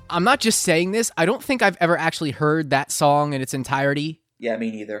 I'm not just saying this. I don't think I've ever actually heard that song in its entirety. Yeah,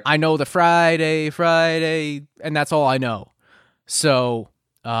 me neither. I know the Friday, and that's all I know. So,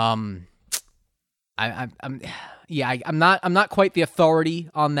 I'm not quite the authority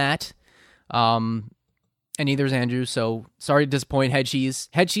on that. And neither is Andrew. So sorry to disappoint Head Cheese.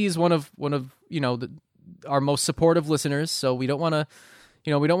 Head Cheese, one of our most supportive listeners. So we don't want to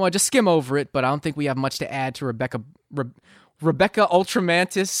just skim over it. But I don't think we have much to add to Rebecca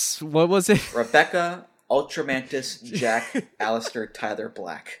Ultramantis. What was it? Rebecca Ultramantis, Jack, Alistair, Tyler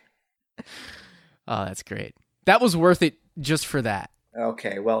Black. Oh, that's great. That was worth it just for that.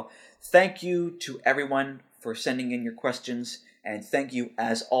 Okay, well, thank you to everyone for sending in your questions, and thank you,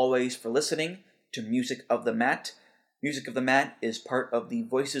 as always, for listening to Music of the Mat. Music of the Mat is part of the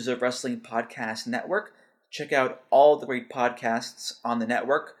Voices of Wrestling podcast network. Check out all the great podcasts on the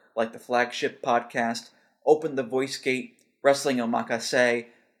network, like the Flagship Podcast, Open the Voice Gate, Wrestling Omakase,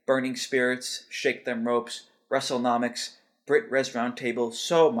 Burning Spirits, Shake Them Ropes, WrestleNomics, Brit Res Roundtable,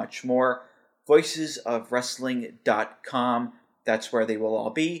 so much more. VoicesOfWrestling.com, that's where they will all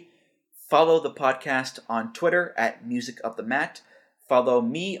be. Follow the podcast on Twitter at Music of the Mat. Follow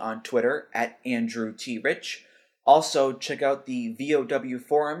me on Twitter at Andrew T. Rich. Also, check out the VOW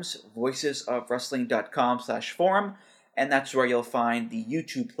forums, voicesofwrestling.com/forum, and that's where you'll find the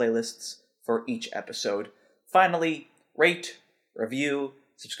YouTube playlists for each episode. Finally, rate, review,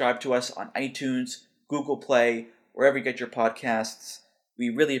 subscribe to us on iTunes, Google Play, wherever you get your podcasts. We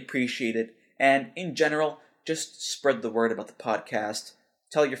really appreciate it. And in general, just spread the word about the podcast.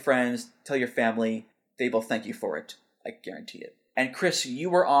 Tell your friends, tell your family. They will thank you for it. I guarantee it. And Chris,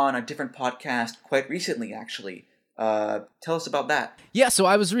 you were on a different podcast quite recently, actually. Tell us about that. Yeah, so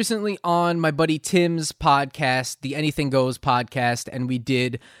I was recently on my buddy Tim's podcast, the Anything Goes podcast, and we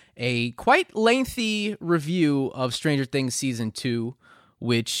did a quite lengthy review of Stranger Things Season 2,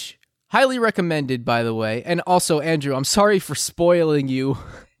 which highly recommended, by the way. And also, Andrew, I'm sorry for spoiling you.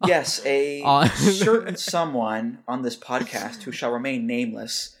 Yes, a certain someone on this podcast, who shall remain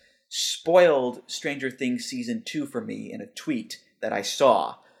nameless, spoiled Stranger Things Season 2 for me in a tweet that I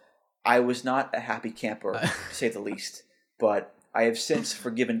saw. I was not a happy camper, to say the least, but I have since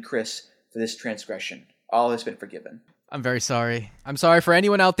forgiven Chris for this transgression. All has been forgiven. I'm very sorry. I'm sorry for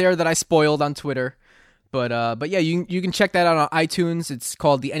anyone out there that I spoiled on Twitter. But yeah, you can check that out on iTunes. It's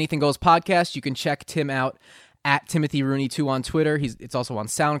called the Anything Goes podcast. You can check Tim out at Timothy Rooney 2 on Twitter. It's also on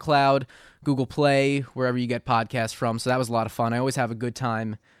SoundCloud, Google Play, wherever you get podcasts from. So that was a lot of fun. I always have a good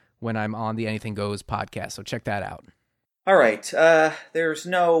time when I'm on the Anything Goes podcast. So check that out. All right. There's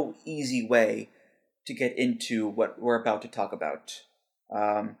no easy way to get into what we're about to talk about.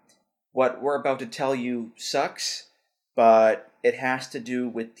 What we're about to tell you sucks, but it has to do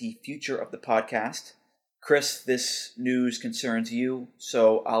with the future of the podcast. Chris, this news concerns you,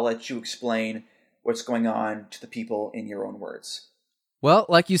 so I'll let you explain what's going on to the people in your own words. Well,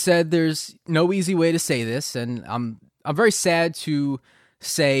 like you said, there's no easy way to say this, and I'm very sad to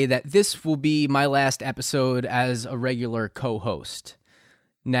say that this will be my last episode as a regular co-host.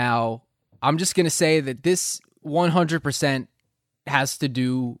 Now, I'm just going to say that this 100% has to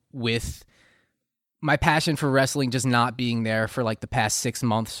do with my passion for wrestling just not being there for like the past 6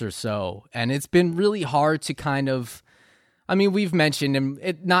 months or so. And it's been really hard to kind of, I mean, we've mentioned,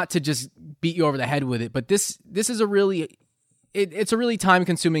 and not to just beat you over the head with it, but this is a really, it's a really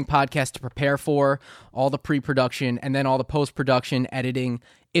time-consuming podcast to prepare for, all the pre-production and then all the post-production, editing.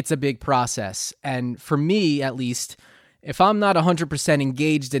 It's a big process. And for me, at least, if I'm not 100%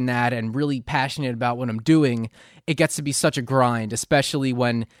 engaged in that and really passionate about what I'm doing, it gets to be such a grind, especially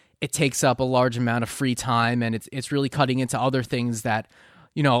when it takes up a large amount of free time and it's really cutting into other things that,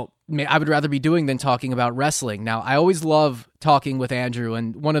 you know, I would rather be doing than talking about wrestling. Now, I always love talking with Andrew,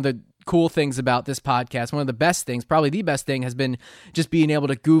 and one of the cool things about this podcast, one of the best things, probably the best thing, has been just being able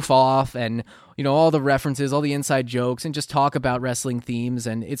to goof off and, you know, all the references, all the inside jokes, and just talk about wrestling themes,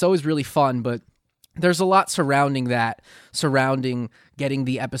 and it's always really fun. But there's a lot surrounding that, surrounding getting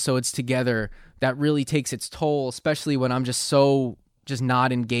the episodes together, that really takes its toll, especially when I'm just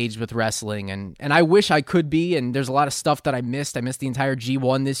not engaged with wrestling. And I wish I could be, and there's a lot of stuff that I missed. I missed the entire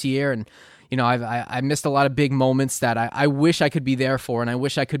G1 this year, and, you know, I missed a lot of big moments that I wish I could be there for, and I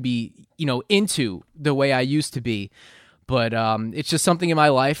wish I could be, you know, into the way I used to be. But it's just something in my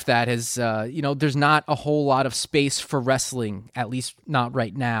life that has, you know, there's not a whole lot of space for wrestling, at least not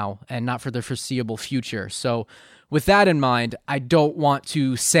right now, and not for the foreseeable future. So with that in mind, I don't want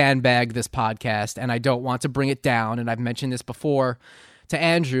to sandbag this podcast, and I don't want to bring it down. And I've mentioned this before to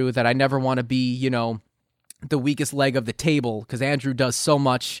Andrew, that I never want to be, you know, the weakest leg of the table, because Andrew does so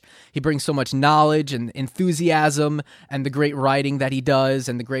much. He brings so much knowledge and enthusiasm, and the great writing that he does,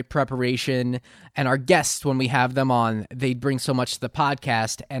 and the great preparation. And our guests, when we have them on, they bring so much to the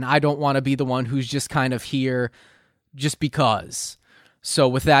podcast, and I don't want to be the one who's just kind of here just because. So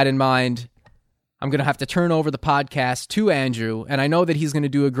with that in mind, I'm going to have to turn over the podcast to Andrew, and I know that he's going to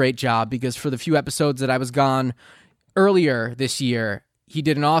do a great job, because for the few episodes that I was gone earlier this year, he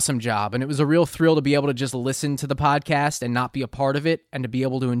did an awesome job, and it was a real thrill to be able to just listen to the podcast and not be a part of it, and to be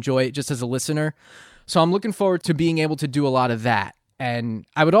able to enjoy it just as a listener. So I'm looking forward to being able to do a lot of that, and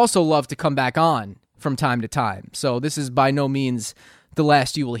I would also love to come back on from time to time. So this is by no means the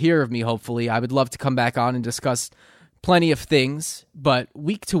last you will hear of me, hopefully. I would love to come back on and discuss plenty of things, but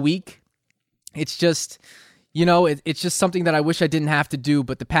week to week, it's just, you know, it's just something that I wish I didn't have to do,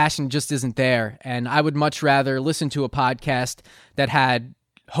 but the passion just isn't there. And I would much rather listen to a podcast that had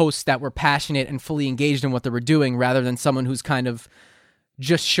hosts that were passionate and fully engaged in what they were doing, rather than someone who's kind of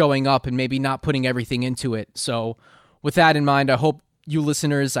just showing up and maybe not putting everything into it. So with that in mind, I hope you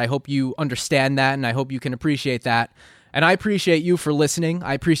listeners, I hope you understand that, and I hope you can appreciate that. And I appreciate you for listening.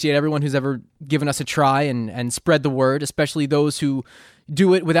 I appreciate everyone who's ever given us a try and spread the word, especially those who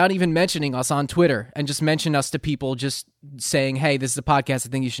do it without even mentioning us on Twitter, and just mention us to people, just saying, hey, this is a podcast I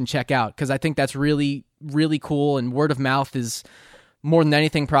think you should check out, because I think that's really, really cool. And word of mouth is more than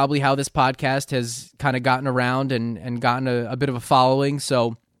anything probably how this podcast has kind of gotten around and gotten a bit of a following.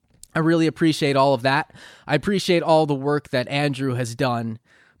 So I really appreciate all of that. I appreciate all the work that Andrew has done,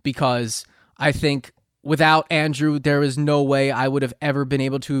 because I think without Andrew, there is no way I would have ever been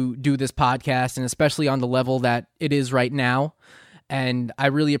able to do this podcast, and especially on the level that it is right now. And I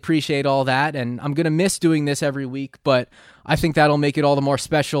really appreciate all that, and I'm going to miss doing this every week, but I think that'll make it all the more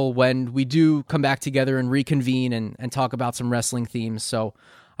special when we do come back together and reconvene and talk about some wrestling themes. So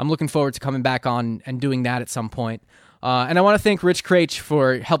I'm looking forward to coming back on and doing that at some point. And I want to thank Rich Craich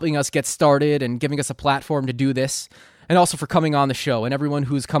for helping us get started and giving us a platform to do this, and also for coming on the show, and everyone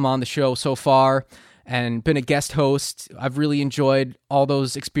who's come on the show so far and been a guest host. I've really enjoyed all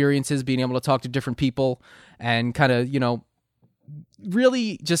those experiences, being able to talk to different people and kind of, you know,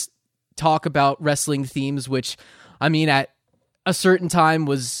 really just talk about wrestling themes, which, I mean, at a certain time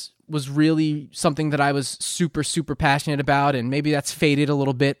was really something that I was super, super passionate about, and maybe that's faded a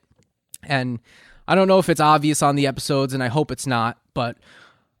little bit. And I don't know if it's obvious on the episodes, and I hope it's not, but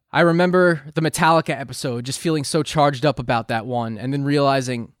I remember the Metallica episode, just feeling so charged up about that one, and then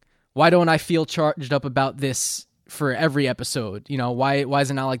realizing, why don't I feel charged up about this for every episode? You know, why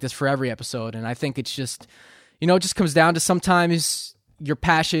is it not like this for every episode? And I think it's just, you know, it just comes down to sometimes your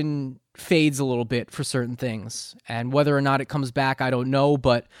passion fades a little bit for certain things, and whether or not it comes back, I don't know.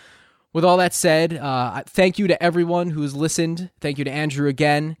 But with all that said, thank you to everyone who's listened. Thank you to Andrew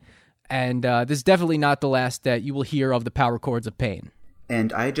again. And this is definitely not the last that you will hear of the Power Chords of Pain.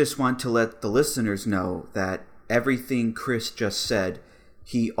 And I just want to let the listeners know that everything Chris just said,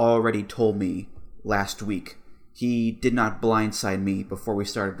 he already told me last week. He did not blindside me before we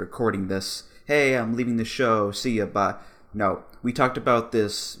started recording this. Hey, I'm leaving the show, see ya, bye. No, we talked about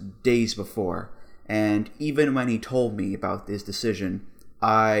this days before, and even when he told me about this decision,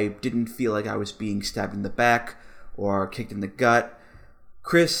 I didn't feel like I was being stabbed in the back or kicked in the gut.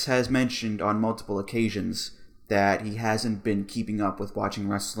 Chris has mentioned on multiple occasions that he hasn't been keeping up with watching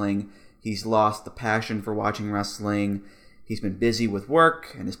wrestling. He's lost the passion for watching wrestling. He's been busy with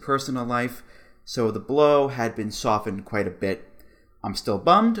work and his personal life, so the blow had been softened quite a bit. I'm still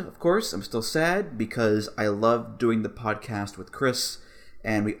bummed, of course. I'm still sad because I love doing the podcast with Chris,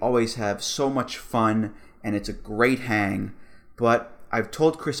 and we always have so much fun, and it's a great hang. But I've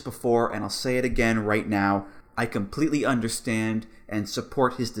told Chris before, and I'll say it again right now, I completely understand and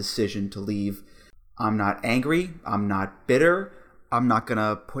support his decision to leave. I'm not angry. I'm not bitter. I'm not going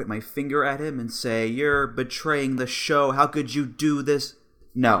to point my finger at him and say, you're betraying the show. How could you do this?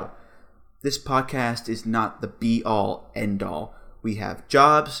 No. This podcast is not the be-all, end-all. We have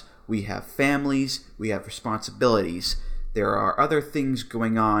jobs, we have families, we have responsibilities. There are other things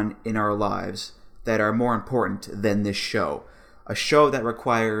going on in our lives that are more important than this show. A show that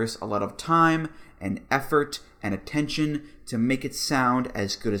requires a lot of time and effort and attention to make it sound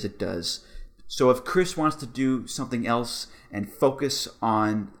as good as it does. So if Chris wants to do something else and focus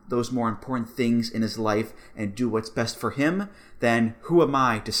on those more important things in his life and do what's best for him, then who am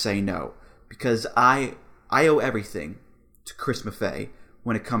I to say no? Because I owe everything to Chris Maffei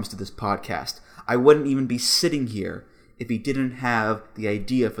when it comes to this podcast. I wouldn't even be sitting here if he didn't have the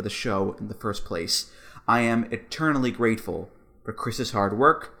idea for the show in the first place. I am eternally grateful for Chris's hard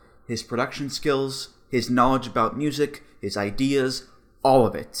work, his production skills, his knowledge about music, his ideas, all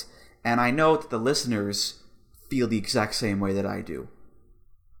of it. And I know that the listeners feel the exact same way that I do.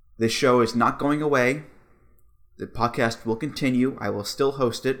 This show is not going away. The podcast will continue. I will still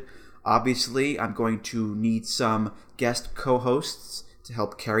host it. Obviously, I'm going to need some guest co-hosts to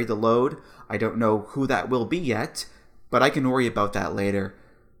help carry the load. I don't know who that will be yet, but I can worry about that later.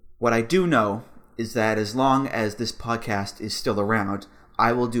 What I do know is that as long as this podcast is still around,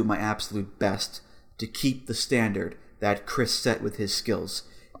 I will do my absolute best to keep the standard that Chris set with his skills.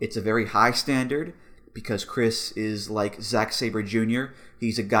 It's a very high standard because Chris is like Zack Sabre Jr.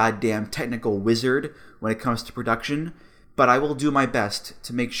 He's a goddamn technical wizard when it comes to production. But I will do my best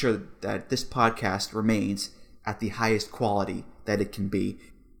to make sure that this podcast remains at the highest quality that it can be.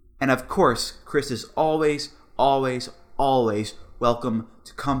 And of course, Chris is always, always, always welcome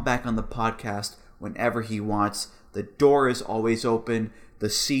to come back on the podcast whenever he wants. The door is always open. The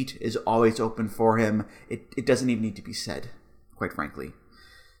seat is always open for him. It doesn't even need to be said, quite frankly.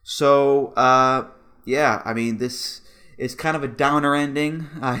 So, yeah, I mean, this is kind of a downer ending,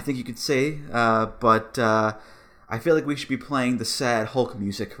 I think you could say. But I feel like we should be playing the sad Hulk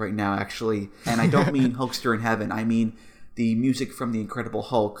music right now, actually. And I don't mean Hulkster in Heaven. I mean the music from The Incredible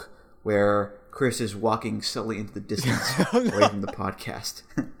Hulk, where Chris is walking slowly into the distance away from the podcast.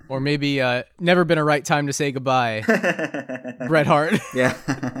 Or maybe Never Been a Right Time to Say Goodbye, Bret Hart. Yeah.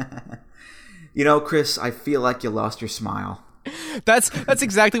 You know, Chris, I feel like you lost your smile. That's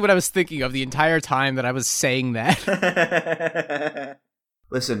exactly what I was thinking of the entire time that I was saying that.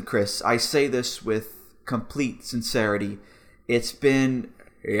 Listen, Chris, I say this with complete sincerity. It's been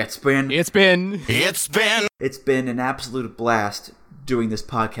an absolute blast doing this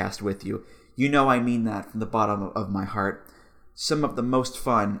podcast with you. You know I mean that from the bottom of my heart. Some of the most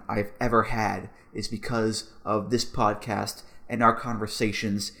fun I've ever had is because of this podcast and our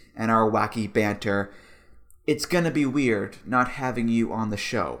conversations and our wacky banter. It's gonna be weird not having you on the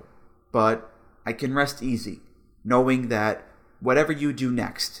show, but I can rest easy knowing that whatever you do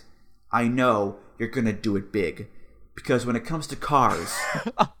next, I know you're gonna do it big. Because when it comes to cars,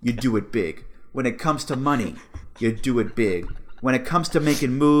 you do it big. When it comes to money, you do it big. When it comes to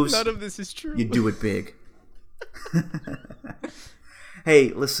making moves, none of this is true. You do it big. Hey,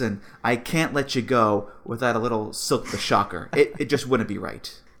 listen, I can't let you go without a little Silk the Shocker. It just wouldn't be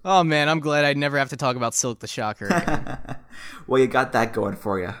right. Oh man, I'm glad I'd never have to talk about Silk the Shocker again. Well, you got that going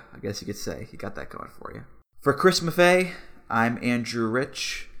for you. I guess you could say you got that going for you. For Chris Maffei, I'm Andrew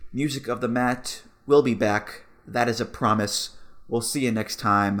Rich. Music of the Mat will be back. That is a promise. We'll see you next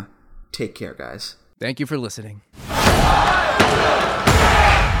time. Take care, guys. Thank you for listening.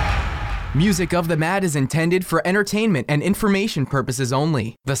 Music of the Mat is intended for entertainment and information purposes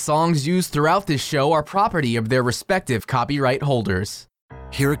only. The songs used throughout this show are property of their respective copyright holders.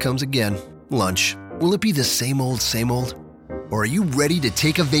 Here it comes again. Lunch. Will it be the same old, same old? Or are you ready to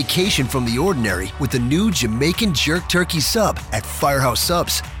take a vacation from the ordinary with the new Jamaican Jerk Turkey Sub at Firehouse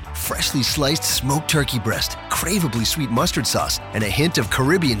Subs? Freshly sliced smoked turkey breast, craveably sweet mustard sauce, and a hint of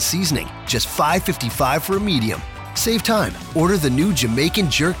Caribbean seasoning. Just $5.55 for a medium. Save time. Order the new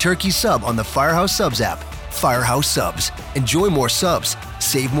Jamaican Jerk Turkey Sub on the Firehouse Subs app. Firehouse Subs. Enjoy more subs.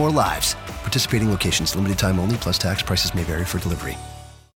 Save more lives. Participating locations. Limited time only, plus tax. Prices may vary for delivery.